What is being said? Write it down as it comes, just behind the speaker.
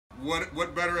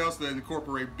what better else than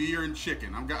incorporate beer and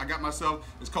chicken? I got myself,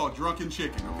 it's called drunken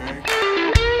chicken, okay?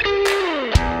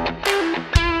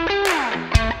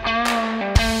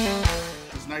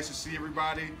 It's nice to see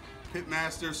everybody.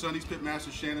 Pitmaster, Sonny's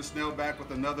Pitmaster Shannon Snell back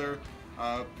with another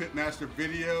Pitmaster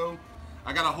video.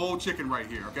 I got a whole chicken right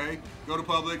here, okay? Go to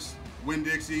Publix,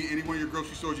 Winn-Dixie, any one of your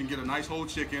grocery stores, you can get a nice whole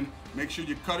chicken. Make sure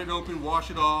you cut it open,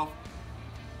 wash it off,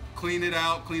 clean it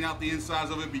out, clean out the insides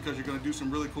of it because you're gonna do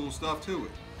some really cool stuff to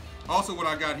it. Also, what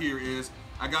I got here is,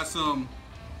 I got some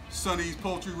Sonny's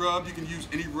poultry rub. You can use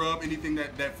any rub, anything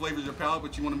that flavors your palate,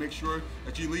 but you wanna make sure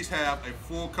that you at least have a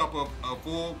full cup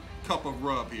of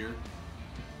rub here.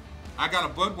 I got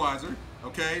a Budweiser,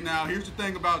 okay? Now, here's the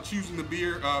thing about choosing the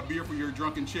beer for your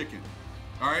drunken chicken.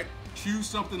 All right, choose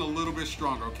something a little bit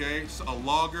stronger, okay? So a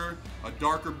lager, a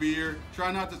darker beer.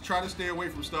 Try to stay away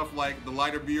from stuff like the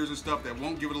lighter beers and stuff that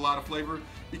won't give it a lot of flavor.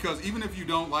 Because even if you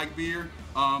don't like beer,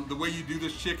 the way you do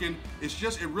this chicken,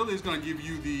 it really is going to give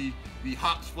you the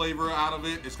hops flavor out of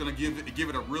it. It's going to give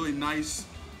it a really nice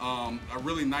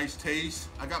taste.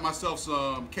 I got myself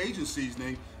some Cajun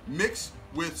seasoning mixed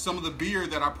with some of the beer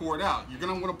that I poured out. You're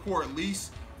going to want to pour at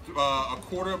least a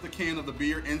quarter of the can of the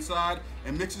beer inside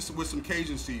and mix it with some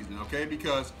Cajun seasoning, okay?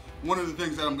 Because one of the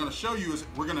things that I'm going to show you is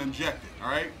we're going to inject it, all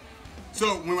right?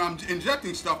 So when I'm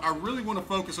injecting stuff, I really want to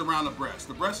focus around the breast.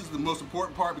 The breast is the most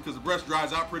important part because the breast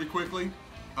dries out pretty quickly.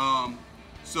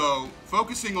 So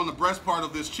focusing on the breast part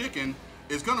of this chicken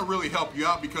is going to really help you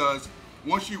out because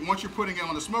once you're putting it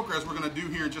on the smoker, as we're going to do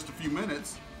here in just a few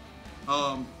minutes,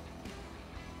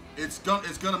 it's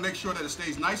gonna make sure that it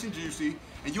stays nice and juicy,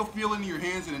 and you'll feel it in your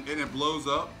hands and it blows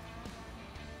up.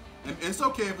 And it's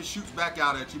okay if it shoots back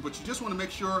out at you, but you just want to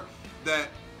make sure that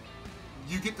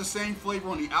you get the same flavor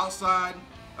on the outside,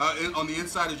 on the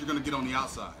inside as you're gonna get on the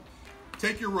outside.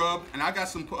 Take your rub, and I got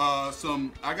some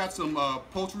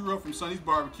poultry rub from Sonny's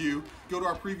Barbecue. Go to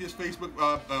our previous Facebook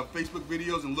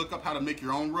videos and look up how to make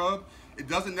your own rub. It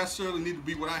doesn't necessarily need to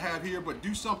be what I have here, but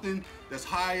do something that's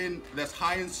high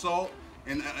in salt.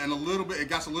 And a little bit, it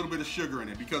got a little bit of sugar in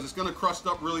it because it's gonna crust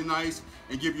up really nice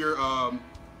and give your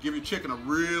chicken a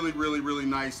really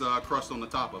nice crust on the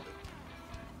top of it.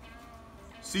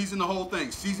 Season the whole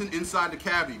thing. Season inside the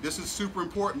cavity. This is super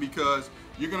important because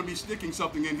you're gonna be sticking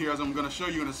something in here, as I'm gonna show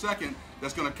you in a second,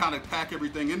 that's gonna kind of pack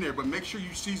everything in there. But make sure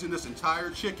you season this entire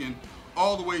chicken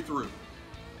all the way through.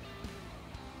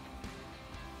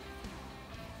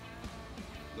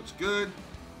 Looks good.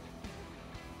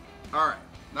 All right,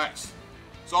 nice.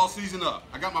 It's all seasoned up.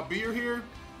 I got my beer here.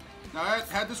 Now I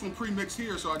had this one pre-mixed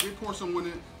here, so I did pour some in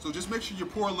it. So just make sure you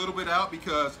pour a little bit out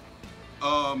because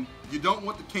you don't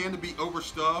want the can to be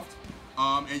overstuffed,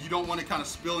 and you don't want it kind of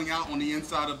spilling out on the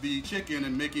inside of the chicken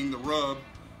and making the rub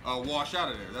wash out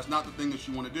of there. That's not the thing that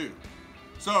you want to do.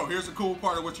 So here's the cool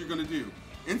part of what you're going to do.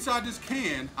 Inside this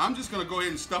can, I'm just going to go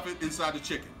ahead and stuff it inside the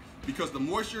chicken because the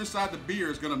moisture inside the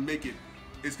beer is going to make it.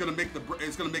 It's gonna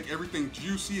make everything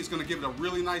juicy. It's gonna give it a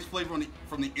really nice flavor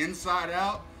from the inside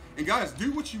out. And guys,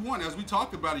 do what you want. As we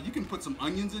talked about it, you can put some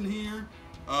onions in here.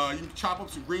 You can chop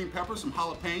up some green peppers, some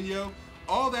jalapeno.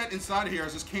 All that inside of here,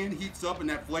 as this can heats up and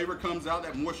that flavor comes out,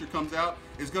 that moisture comes out,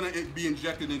 is gonna be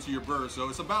injected into your bird. So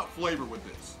it's about flavor with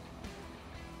this.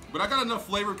 But I got enough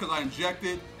flavor because I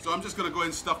injected, so I'm just gonna go ahead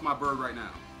and stuff my bird right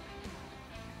now.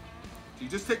 You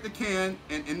just take the can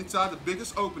and inside the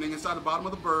biggest opening, inside the bottom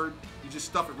of the bird, you just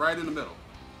stuff it right in the middle.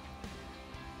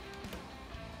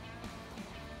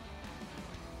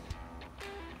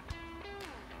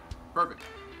 Perfect.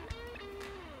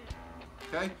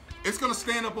 Okay? It's gonna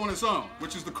stand up on its own,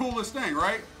 which is the coolest thing,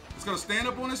 right? It's gonna stand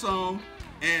up on its own,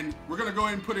 and we're gonna go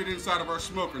ahead and put it inside of our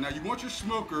smoker. Now you want your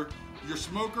smoker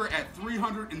at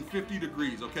 350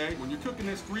 degrees, okay? When you're cooking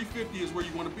this, 350 is where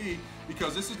you wanna be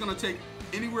because this is gonna take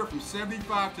anywhere from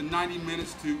 75 to 90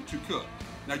 minutes to cook.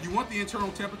 Now you want the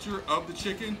internal temperature of the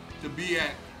chicken to be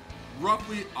at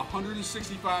roughly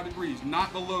 165 degrees,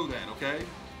 not below that, okay?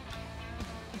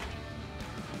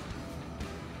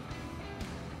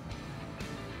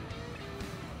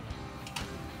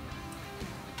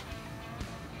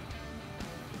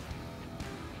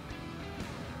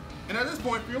 And at this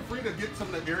point, feel free to get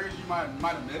some of the areas you might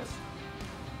have missed.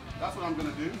 That's what I'm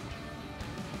gonna do.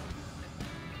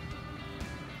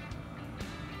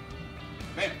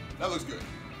 Man, that looks good.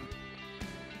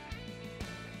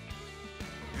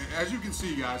 As you can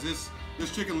see, guys, this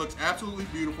chicken looks absolutely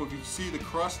beautiful. If you see the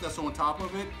crust that's on top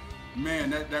of it, man,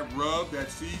 that rub,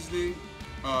 that seasoning,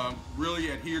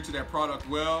 really adhered to that product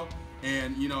well.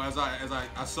 And you know, as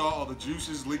I saw all the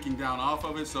juices leaking down off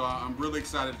of it, so I'm really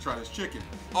excited to try this chicken.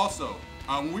 Also,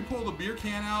 When we pulled the beer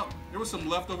can out, there was some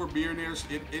leftover beer in there.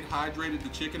 It hydrated the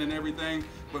chicken and everything.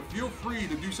 But feel free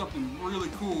to do something really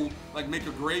cool, like make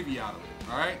a gravy out of it.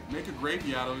 All right, make a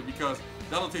gravy out of it because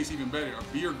that'll taste even better. A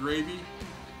beer gravy,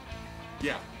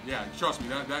 yeah, trust me,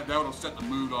 that'll set the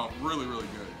mood off really, really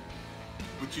good.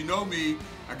 But you know me,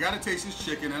 I gotta taste this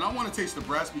chicken, and I wanna taste the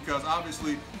breast because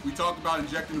obviously we talked about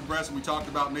injecting the breast and we talked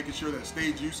about making sure that it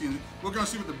stayed juicy, and we're gonna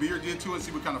see what the beer did to it and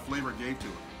see what kind of flavor it gave to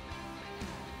it.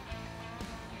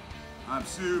 I'm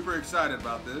super excited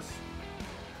about this.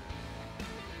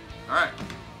 All right,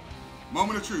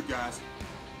 moment of truth, guys.